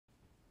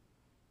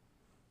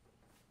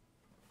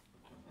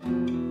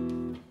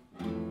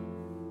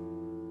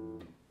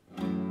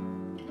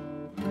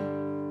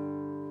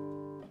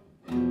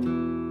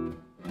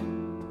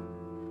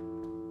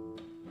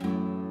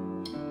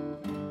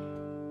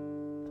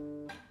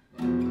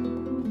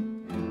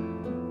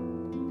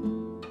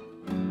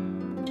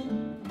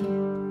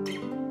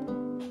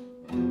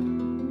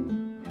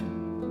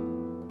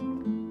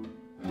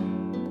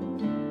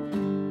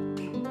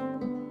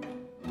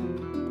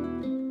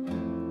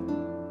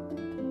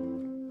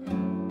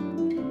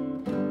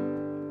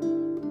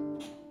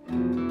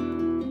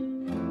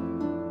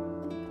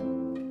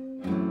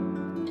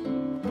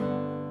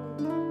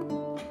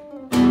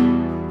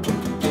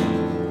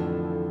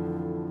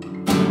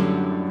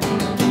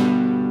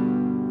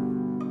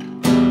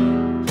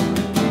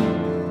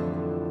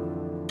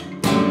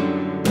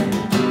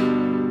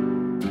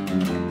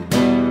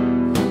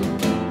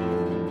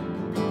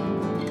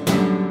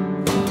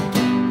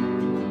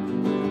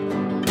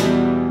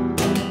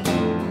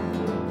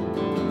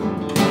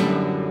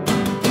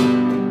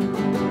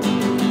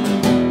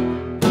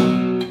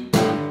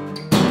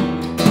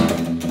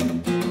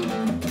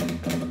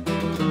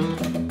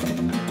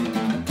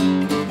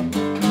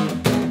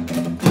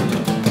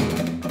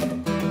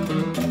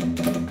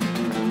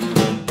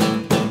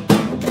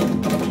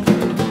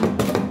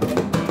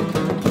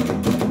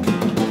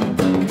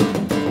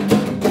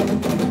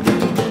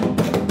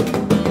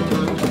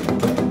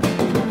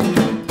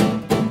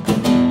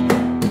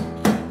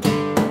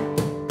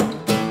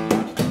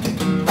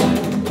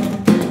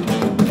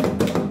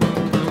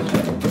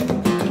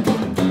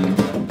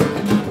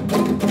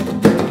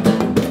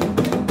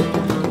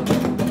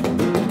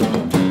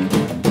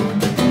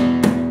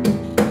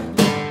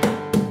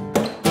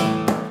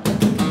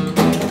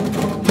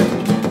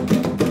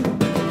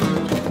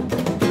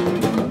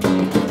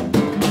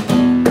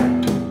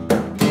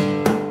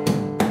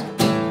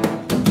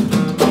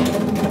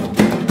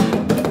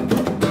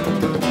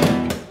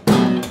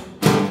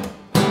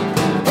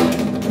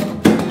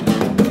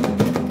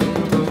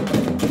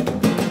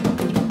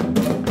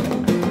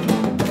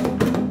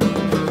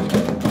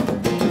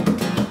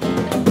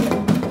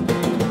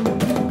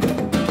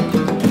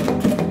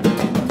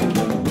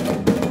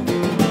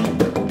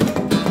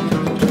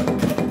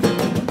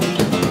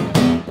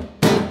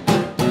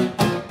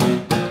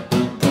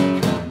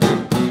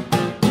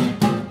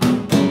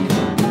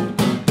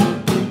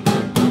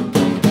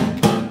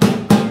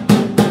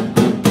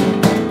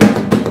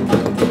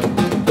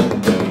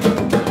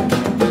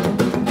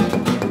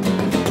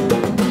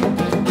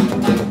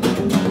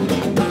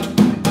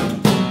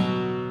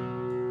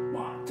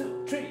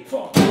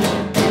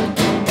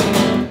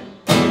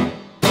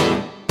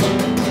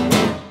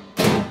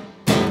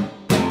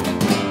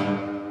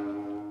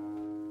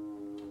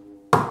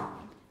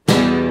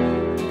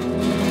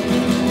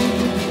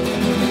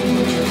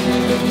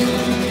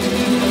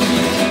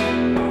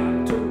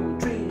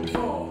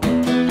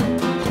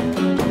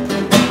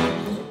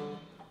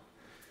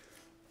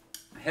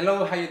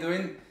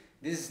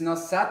This is not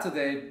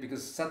Saturday,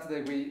 because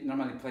Saturday we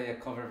normally play a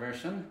cover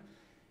version.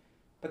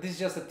 But this is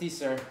just a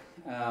teaser.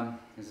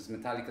 This is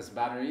Metallica's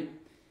Battery.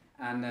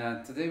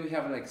 And today we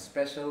have like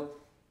special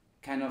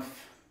kind of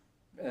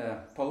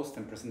post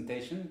and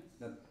presentation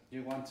that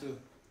you want to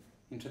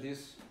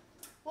introduce.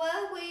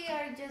 Well, we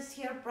are just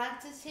here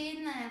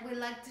practicing and we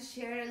like to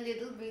share a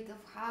little bit of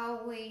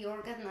how we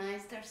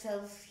organized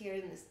ourselves here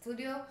in the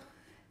studio.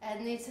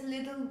 And it's a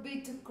little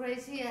bit too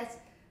crazy as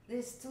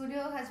the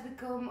studio has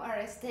become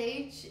our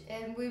stage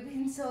and we've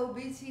been so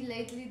busy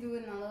lately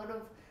doing a lot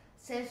of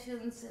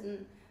sessions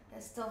and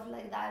stuff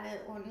like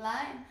that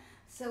online.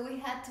 So we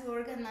had to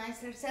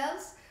organize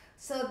ourselves.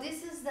 So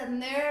this is the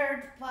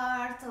nerd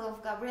part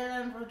of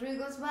Gabriela and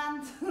Rodrigo's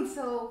band.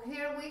 So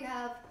here we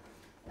have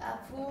a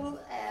full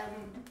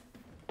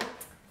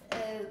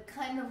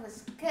kind of a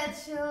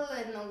schedule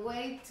and a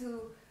way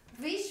to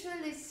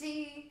visually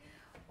see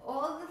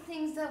all the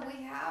things that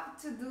we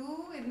have to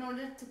do in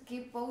order to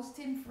keep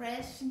posting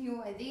fresh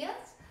new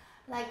ideas.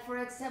 Like for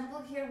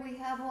example, here we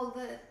have all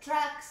the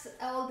tracks,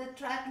 all the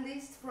track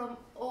list from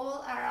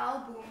all our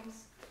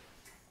albums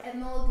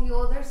and all the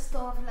other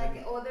stuff,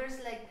 like others,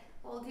 like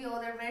all the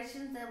other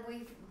versions that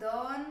we've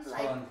done. So,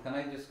 like can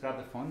I just grab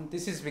the phone?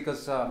 This is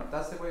because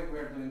that's the way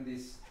we're doing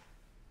these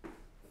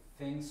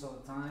things all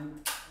the time,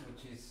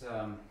 which is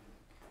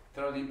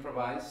thoroughly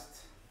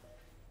improvised.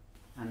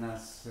 And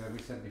as we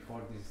said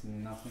before, there's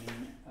nothing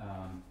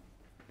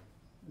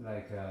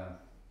like a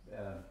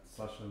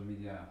social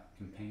media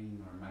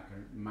campaign or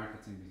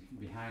marketing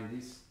behind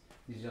this.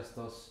 It's just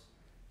us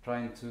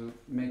trying to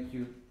make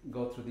you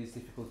go through these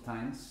difficult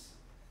times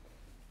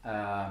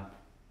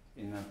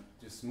in a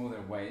just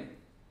smoother way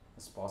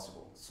as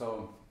possible.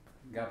 So,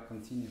 Gab,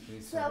 continue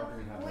please. So what do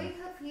we have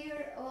we have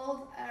here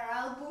all our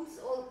albums,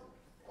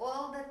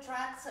 all the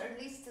tracks are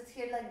listed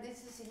here, like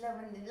this is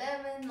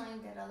 1111,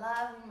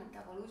 911,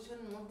 Metavolution,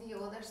 and all the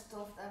other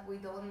stuff that we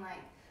don't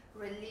like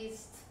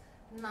released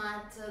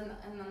not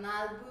on an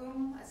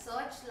album as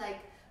such, like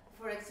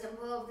for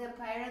example of the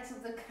Pirates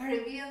of the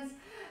Caribbean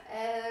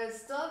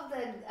stuff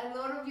that a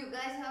lot of you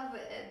guys have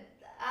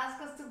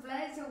asked us to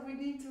play, so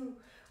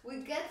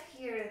we get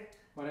here.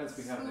 What else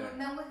we have so there?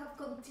 Now we have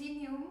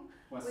Continuum,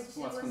 What's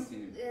was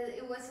Continuum?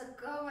 it was a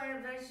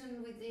cover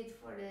version we did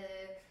for the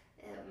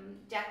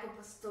Jacob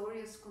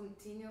Astorius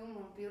Continuum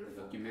on The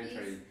Beautiful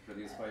documentary Peace.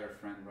 produced by our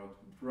friend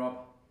Rob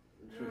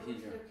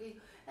Trujillo.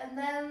 And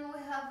then we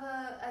have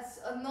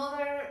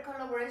another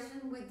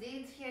collaboration we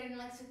did here in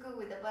Mexico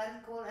with a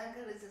band called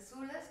Ángeles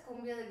Azules,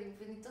 Cumbia del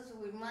Infinito, so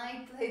we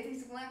might play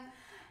this one.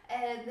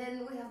 And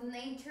then we have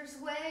Nature's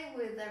Way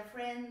with our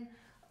friend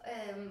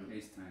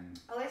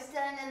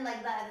Oystein and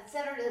like that,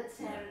 etc.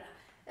 etc.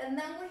 Yeah. And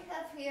then we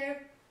have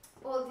here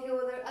all the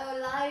other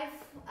live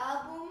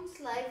albums,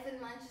 live in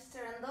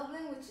Manchester and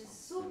Dublin, which is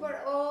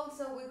super old.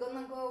 So we're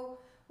gonna go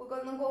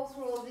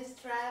through all these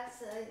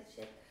tracks,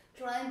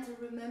 trying to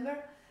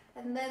remember.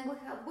 And then we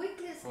have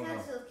weekly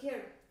schedule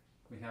here.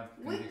 We have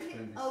Weekly,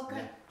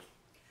 okay.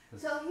 Yeah.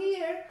 So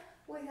here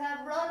we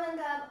have Rod and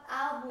Gab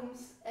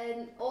albums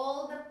and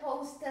all the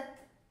posted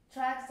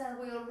tracks that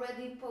we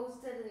already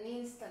posted on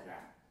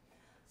Instagram.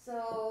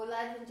 So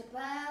Live in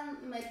Japan,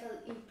 Metal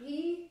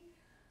EP.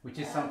 Which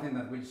is something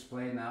that we just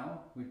play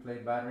now. We play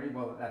Battery,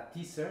 well, a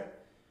teaser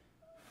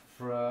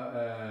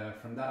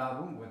from that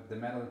album with the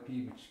Metal EP,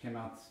 which came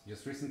out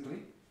just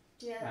recently.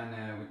 Yeah.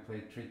 And we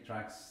played 3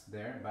 tracks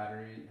there: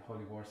 Battery,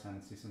 Holy Wars,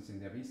 and Seasons in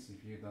the Abyss.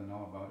 If you don't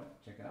know about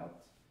it, check it out.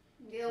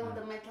 Yeah, all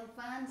the metal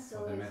fans. So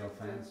all the metal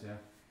fans, yeah.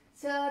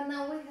 So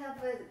now we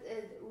have a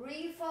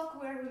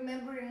Refolk. We're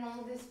remembering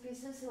all these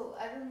pieces. So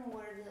I don't know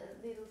where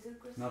the little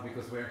circus. No,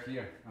 because we're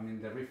here. I mean,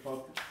 the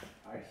Refolk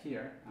are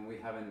here, and we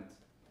haven't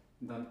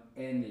done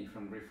any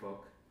from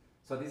Refolk.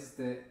 So this is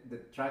the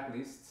track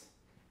list.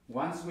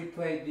 Once we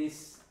play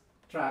these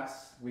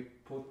tracks, we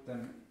put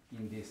them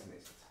in this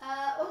list.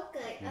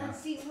 Okay, Yeah. and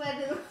see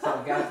where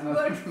So guys, not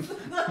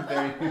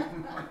very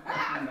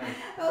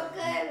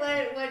okay,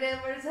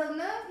 whatever. So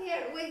now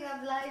here we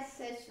have live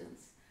sessions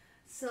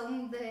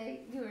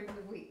someday during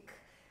the week.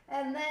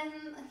 And then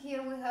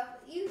here we have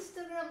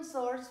Instagram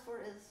source for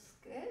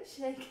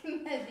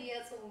shaking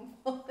ideas on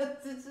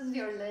posts. This is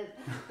your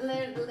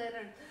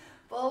letter.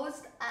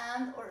 Post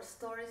and or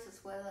stories,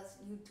 as well as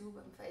YouTube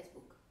and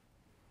Facebook.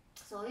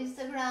 So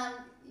Instagram,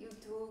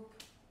 YouTube,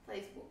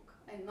 Facebook.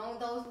 I know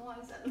those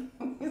ones and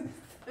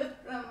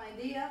Instagram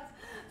ideas.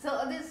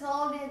 So this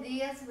all the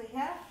ideas we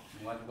have.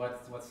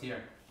 What's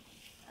here?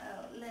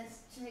 Let's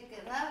check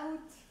it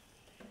out.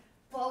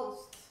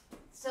 Post.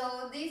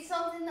 So this is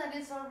something that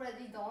is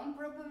already done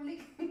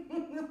probably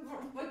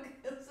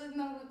because I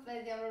know we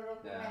played the other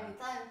rock many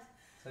times.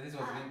 So this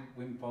was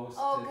we posted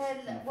okay,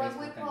 in what Facebook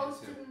we and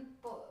post YouTube. in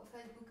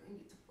Facebook and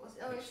YouTube.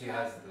 Like she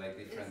has like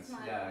different,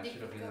 yeah, I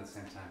should have been at the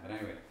same time, but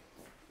anyway.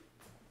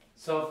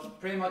 So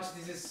pretty much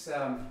this is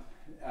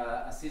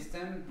a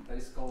system that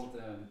is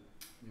called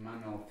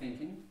manual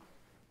thinking.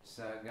 It's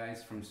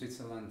guys from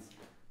Switzerland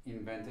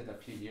invented a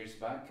few years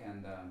back,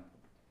 and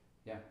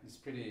yeah, it's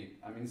pretty,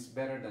 I mean, it's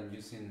better than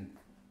using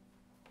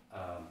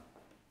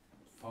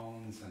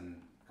phones and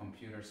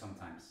computer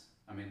sometimes.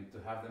 I mean, to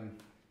have them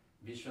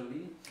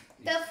visually.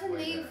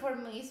 Definitely for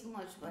me it's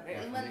much better,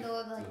 Yeah, even though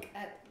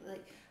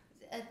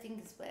I think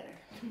it's better.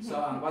 So,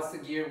 and what's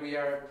the gear we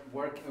are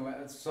working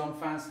with? Some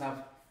fans have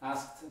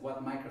asked what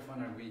microphone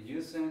are we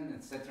using,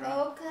 etc.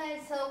 Okay,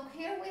 so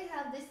here we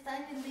have these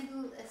tiny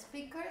little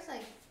speakers,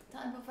 like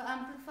type of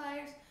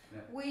amplifiers.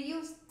 Yeah. We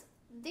used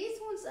these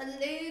ones a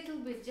little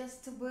bit just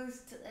to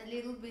boost a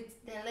little bit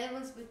the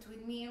levels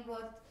between me and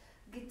Rod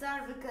guitar,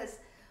 because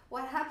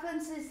what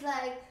happens is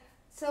like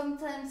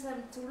sometimes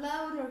I'm too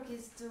loud or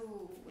he's too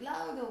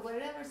loud or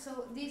whatever. So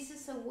this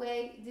is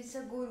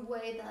a good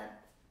way that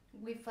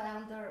we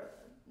found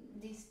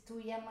these two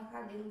Yamaha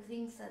little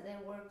things that they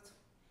worked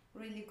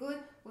really good.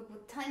 We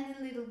put tiny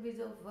little bit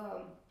of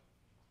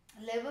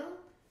level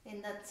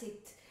and that's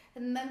it.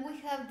 And then we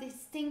have this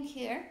thing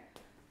here,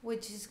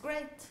 which is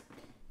great.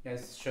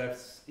 Yes,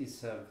 Chef's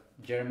is a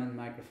German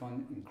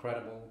microphone,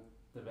 incredible,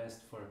 the best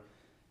for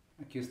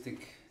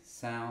acoustic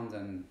sound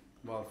and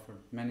well for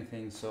many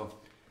things. So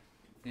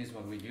this is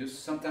what we use.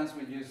 Sometimes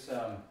we use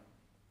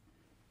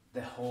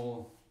the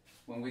whole,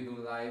 when we do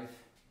live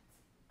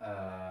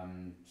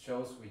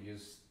shows, we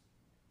use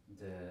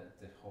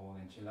the whole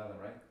enchilada,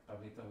 right?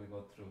 Pablito, we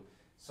go through.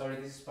 Sorry,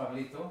 this is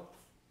Pablito.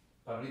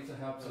 Pablito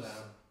helps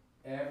us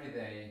every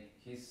day.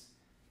 He's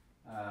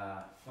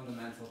a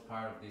fundamental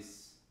part of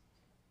this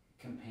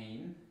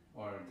campaign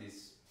or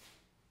this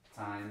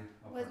time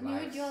of With our new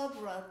lives. job,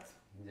 Rod.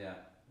 Yeah,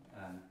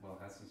 and well,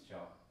 that's his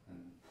job.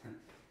 And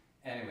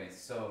anyway,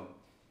 so,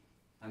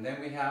 and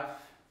then we have,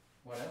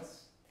 what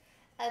else?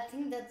 I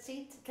think that's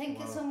it. Thank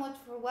you Wow. so much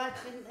for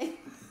watching.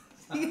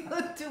 See you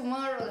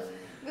tomorrow,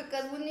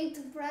 because we need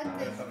to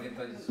practice.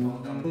 Pablito, just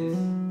hold on this.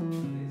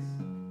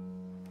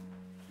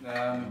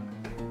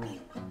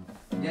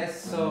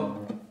 Yes,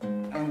 so,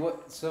 and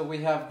so we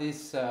have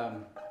this, the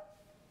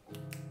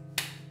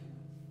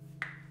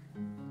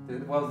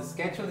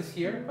schedule is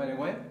here, by the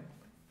way,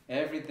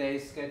 every day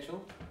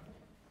schedule,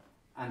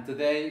 and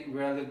today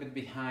we're a little bit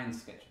behind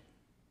schedule,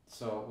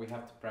 so we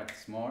have to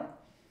practice more,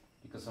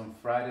 because on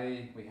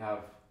Friday we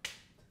have to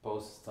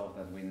post stuff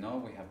that we know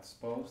we have to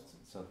post,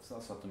 so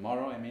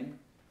tomorrow I mean,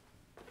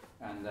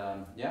 and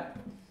yeah,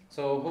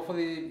 so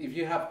hopefully if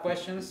you have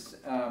questions,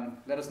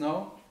 let us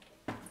know,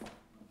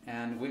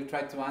 and we'll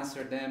try to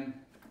answer them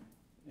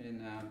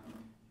in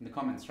the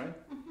comments, right?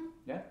 Mm-hmm.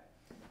 Yeah,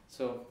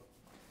 so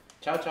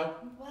ciao ciao.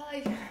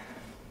 Bye.